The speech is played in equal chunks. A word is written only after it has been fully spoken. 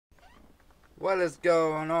What is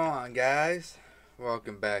going on, guys?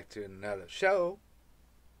 Welcome back to another show.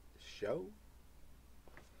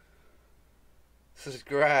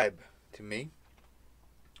 Subscribe to me.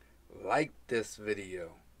 Like this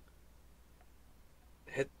video.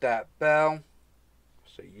 Hit that bell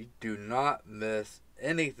so you do not miss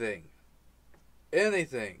anything.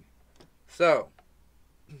 So,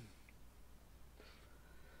 a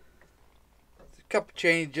couple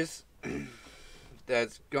changes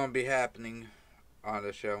that's going to be happening on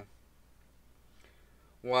the show.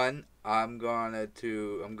 One, I'm going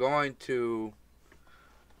to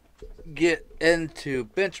get into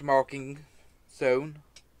benchmarking soon.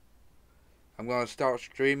 I'm going to start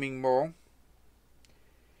streaming more.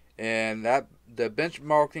 And the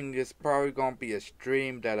benchmarking is probably going to be a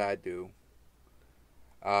stream that I do.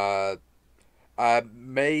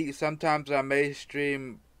 Sometimes I may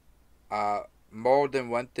stream more than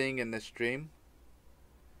one thing in the stream.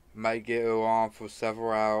 Might go on for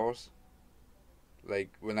several hours. Like,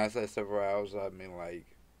 when I say several hours, I mean like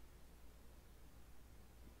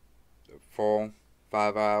 4-5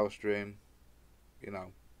 hour stream, you know.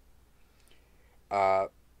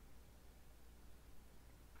 But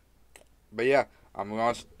yeah, I'm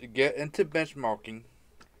going to get into benchmarking.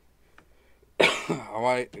 I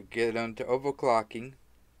want to get into overclocking.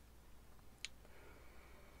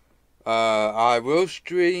 I will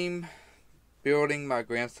stream building my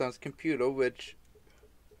grandson's computer, which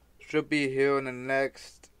should be here in the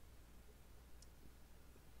next,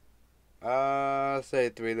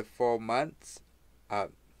 say 3 to 4 months. 3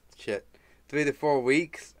 to 4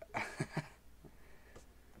 weeks.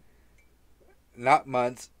 Not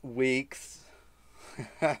months, weeks.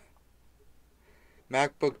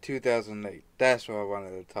 MacBook 2008. That's what I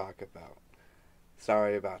wanted to talk about.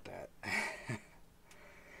 Sorry about that.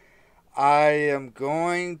 I am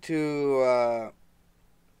going to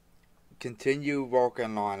continue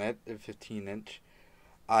working on it, the 15-inch.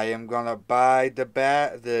 I am gonna buy the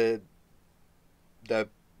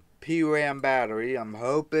PRAM battery. I'm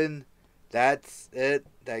hoping that's it.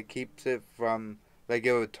 That keeps it from, like,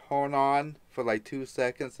 it would turn on for like 2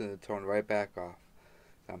 seconds and it turn right back off.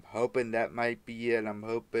 I'm hoping that might be it. I'm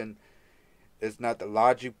hoping it's not the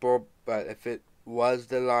logic board, but if it was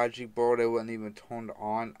the logic board, it wouldn't even turn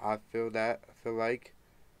on. I feel like.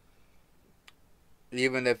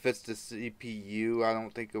 Even if it's the CPU, I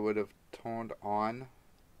don't think it would have turned on.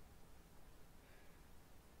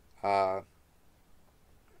 I'm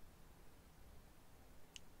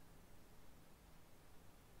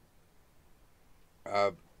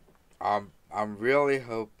really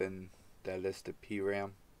hoping that it's the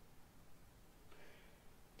PRAM.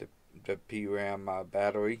 The PRAM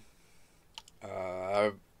battery.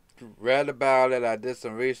 I read about it. I did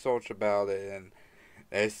some research about it, and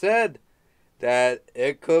they said that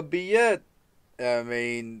it could be it. I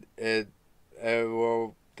mean, it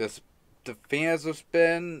will, the fans will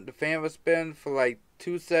spin. The fan will spin for like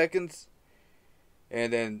 2 seconds,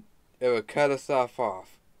 and then it will cut us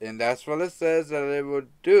off. And that's what it says that it would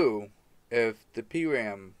do if the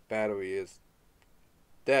PRAM battery is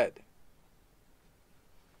dead.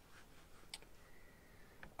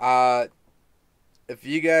 If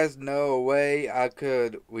you guys know a way I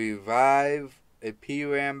could revive a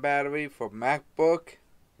PRAM battery for MacBook,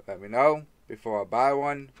 let me know before I buy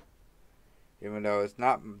one. Even though it's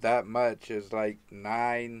not that much, it's like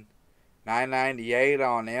 $9.98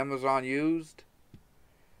 on Amazon used.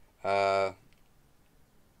 I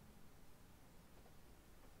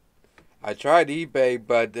tried eBay,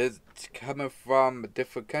 but it's coming from a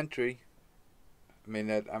different country. I mean,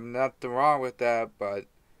 I'm nothing wrong with that, but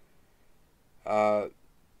I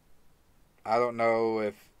don't know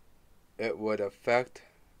if it would affect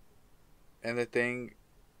anything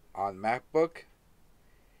on MacBook,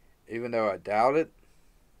 even though I doubt it,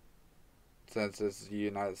 since it's the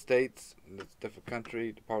United States and it's a different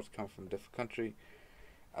country. The parts come from a different country.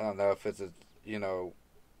 I don't know if it's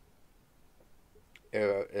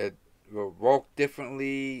it will work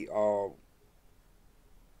differently or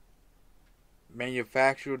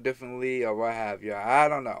manufactured differently or what have you. I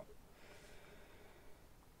don't know.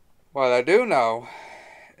 What I do know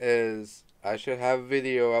is I should have a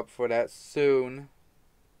video up for that soon.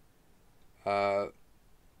 I'll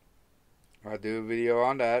do a video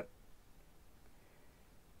on that.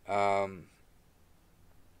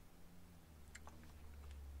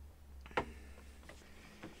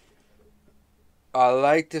 I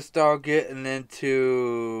like to start getting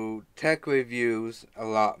into tech reviews a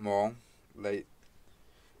lot more. Like,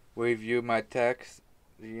 review my techs,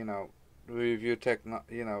 review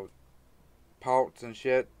parts and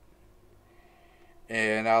shit.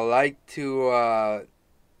 And I like to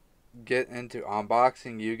get into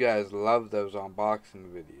unboxing. You guys love those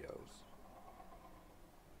unboxing videos.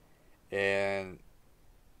 And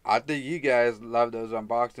I think you guys love those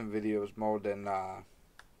unboxing videos more than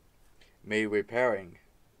me repairing.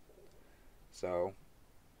 So,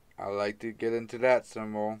 I'd like to get into that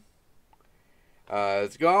some more.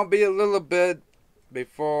 It's gonna be a little bit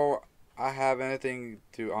before I have anything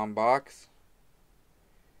to unbox.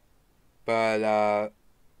 But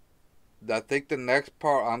I think the next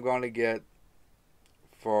part I'm gonna get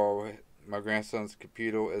for my grandson's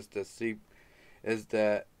computer is the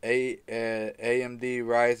AMD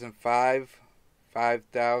Ryzen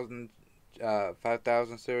 5000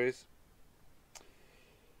 series.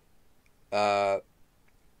 Uh,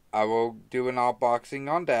 I will do an unboxing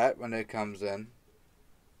on that when it comes in.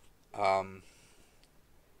 Um,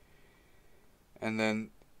 and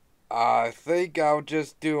then I think I'll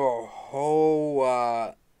just do a whole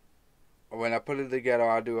when I put it together,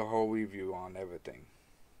 I'll do a whole review on everything.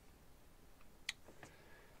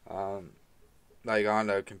 Um, like on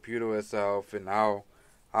the computer itself, and I'll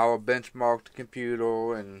benchmark the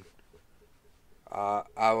computer, and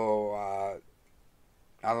I will.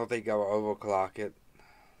 I don't think I will overclock it.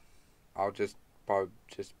 I'll just probably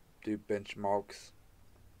just do benchmarks.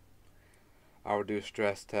 I will do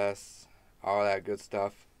stress tests, all that good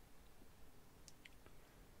stuff.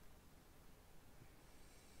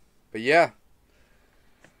 But yeah,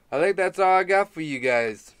 I think that's all I got for you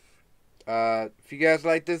guys. If you guys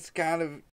like this kind of